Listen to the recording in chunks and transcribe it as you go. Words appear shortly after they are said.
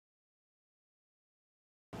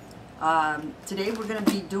Today we're going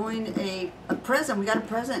to be doing a present. We got a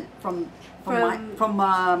present from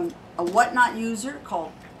a Whatnot user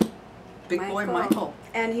called Big Boy Michael.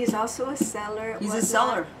 And he's also a seller. He's a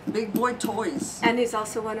seller, Bigboytoys. And he's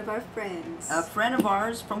also one of our friends. A friend of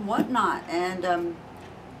ours from Whatnot. And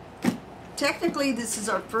technically this is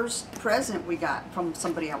our first present we got from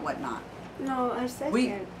somebody at Whatnot. No, our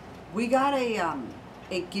second. We got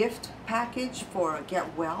a gift package for a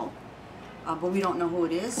Get Well, but we don't know who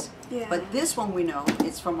it is. Yeah. But this one we know.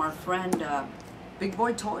 It's from our friend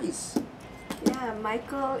Bigboytoys. Yeah,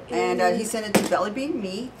 Michael. And he sent it to Belly Bean,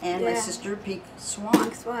 me, and my sister Pink Swan.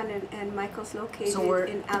 Pink Swan, and Michael's located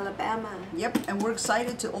in Alabama. Yep, and we're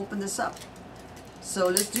excited to open this up. So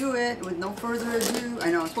let's do it with no further ado.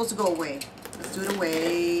 I know it's supposed to go away. Let's do it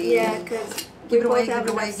away. Yeah, because give it away now.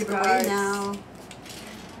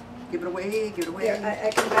 Give it away, give it away. Here,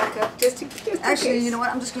 I can back up just Actually, in case. you know what?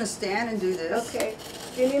 I'm just going to stand and do this. Okay.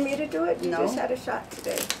 Do you need me to do it? You No. just had a shot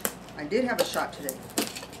today. I did have a shot today.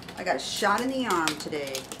 I got a shot in the arm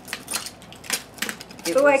today.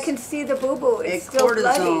 Oh, I can see the boo-boo. It's still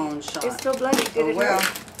bloody. Shot. It's still bloody. Did it well,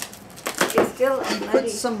 hurt? It's still bloody. Put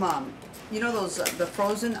some, you know those the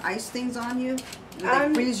frozen ice things on you?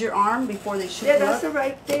 They freeze your arm before they shoot yeah, blood? that's the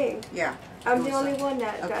right thing. Yeah. I'm the only one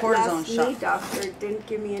that last knee doctor didn't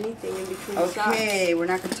give me anything in between shots. Okay, we're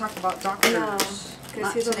not going to talk about doctors. No,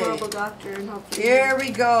 because he's a horrible doctor and hopefully here we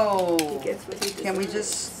go. He gets what he deserves. Can we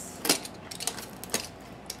just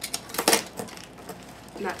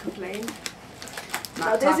not complain?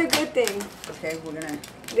 not there's a good thing. Okay, we're going to...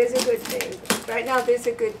 There's a good thing. Right now, there's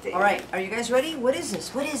a good thing. All right, are you guys ready? What is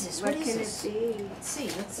this? What is this? What can it be? Let's see,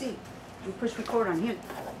 let's see. We push record on here.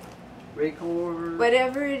 Record.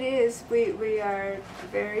 Whatever it is, we are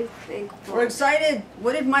very thankful. We're excited.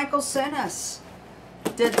 What did Michael send us?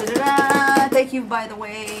 Da, da, da, da. Thank you, by the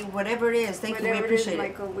way. Whatever it is, thank you. We appreciate it.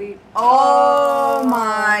 Michael, oh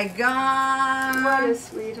my God! What a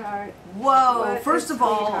sweetheart! Whoa! First of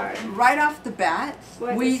all, right off the bat,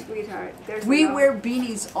 what a sweetheart! We wear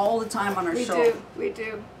beanies all the time on our show. We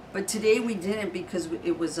do. But today we didn't because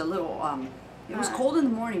it was a little it was cold in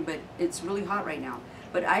the morning, but it's really hot right now.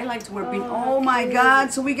 But I like to wear beanies. Oh my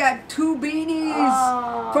God! So we got 2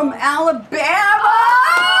 beanies from Alabama.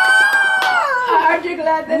 Aren't you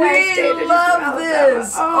glad that I stayed We love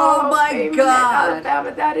this. Oh my God!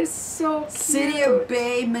 Alabama, that is so cute. City of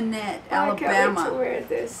Bay Minette, Alabama. I can't wait to wear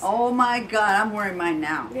this. Oh my God! I'm wearing mine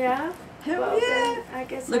now. Yeah. Hell well, yeah! Then, I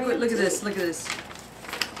guess look at this! Look at this!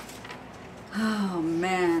 Oh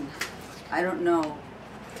man, I don't know.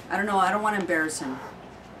 I don't want to embarrass him.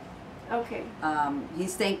 Okay.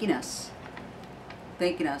 He's thanking us,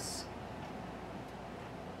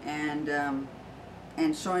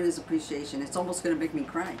 and showing his appreciation. It's almost gonna make me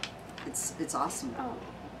cry. It's awesome.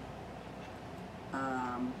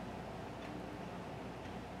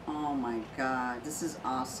 Oh my God, this is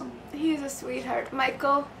awesome. He's a sweetheart,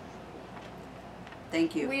 Michael.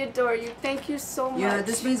 Thank you. We adore you. Thank you so much. Yeah,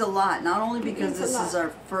 this means a lot. Not only because this is our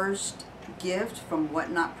first gift from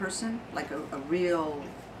Whatnot person, like a real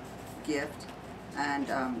gift, and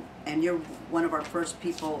you're one of our first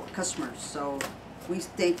customers. So we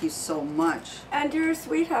thank you so much. And you're a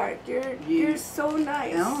sweetheart. You're so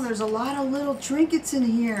nice. You know, there's a lot of little trinkets in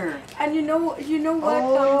here. And you know what?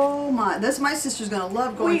 Oh my! That's my sister's gonna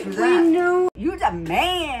love going through that. We knew. You're the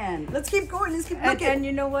man. Let's keep going. Let's keep looking. And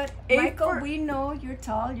you know what, Michael? We know you're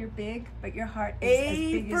tall, you're big, but your heart is as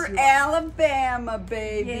big as you are. Alabama,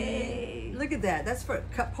 baby. Yay. Look at that. That's for a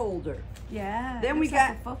cup holder. Yeah. Then we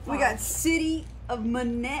got City of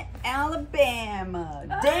Minette, Alabama.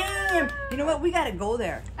 Damn. You know what? We got to go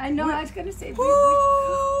there. I know. I was gonna say.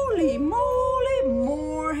 Holy moly!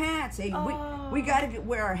 More hats. Hey, we got to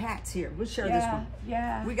wear our hats here. We'll share this one.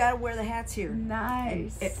 Yeah. We got to wear the hats here.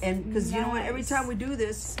 Nice. And because you know what? Every time we do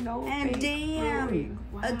this, and damn,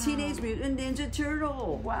 a Teenage Mutant Ninja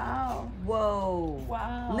Turtle. Wow. Whoa.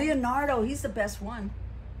 Wow. Leonardo, he's the best one.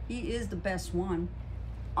 He is the best one.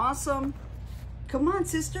 Awesome. Come on,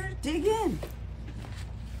 sister, dig in.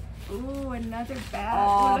 Ooh, another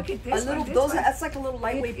bag. Look at this one. That's like a little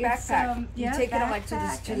lightweight backpack. You take it like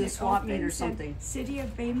to the swap meet or something. City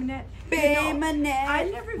of Bay Minette. Bay Minette. I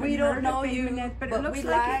never even heard of Bay Minette, but it looks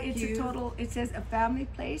like it's a total. It says a family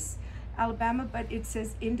place, Alabama, but it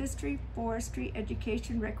says industry, forestry,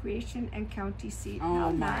 education, recreation, and county seat.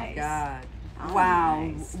 Oh my God. Wow,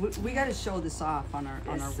 nice. We got to show this off on our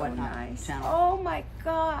Whatnot channel. Oh my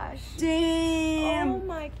gosh! Damn! Oh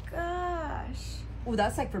my gosh! Oh,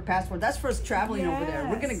 that's like for passport. That's for us traveling over there.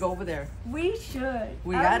 We're gonna go over there. We should.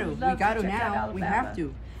 We got to. We got to now. We have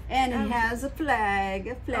to. And it has a flag,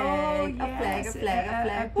 a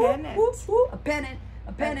pennant,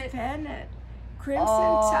 A pennant. Crimson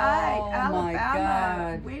Tide,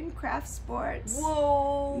 Alabama, Windcraft Sports.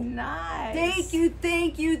 Whoa. Nice. Thank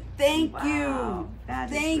you. Wow.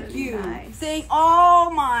 That is really nice. Oh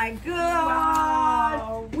my God.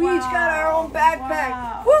 Wow. We each got our own backpack.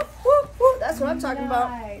 Wow. Whoop, whoop, whoop. That's what I'm talking about.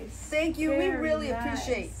 Nice. Thank you. Very we really nice.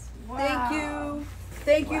 appreciate. Wow. Thank you.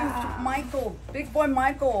 Thank you, Michael. Big boy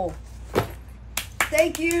Michael.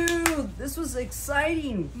 Thank you. This was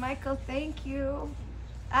exciting. Michael, thank you.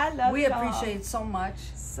 I love We y'all. appreciate it so much.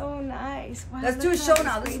 So nice. Wow, Let's do a show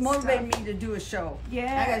now. This motivated me to do a show. Yes.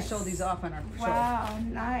 I gotta show these off on our show. Wow,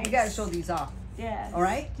 nice. You gotta show these off. Yes. All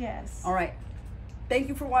right? Yes. All right. Thank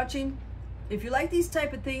you for watching. If you like these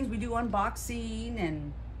type of things, we do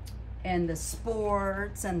unboxing and the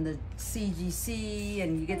sports and the CGC,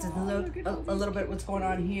 and you get to look a little bit what's going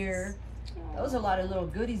on here. That was a lot of little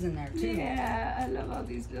goodies in there too. Yeah, I love all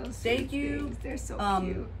these little Thank you. things. They're so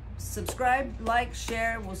cute. Subscribe, like,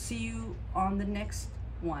 share. We'll see you on the next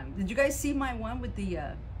one. Did you guys see my one with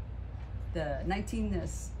the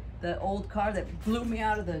old car that blew me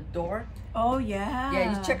out of the door? Oh yeah.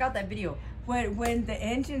 Yeah, you check out that video. When the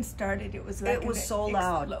engine started, it was like it was so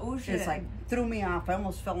loud. Explosion. It's like threw me off. I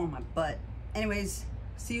almost fell on my butt. Anyways,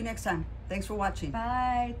 see you next time. Thanks for watching.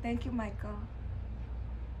 Bye. Thank you, Michael.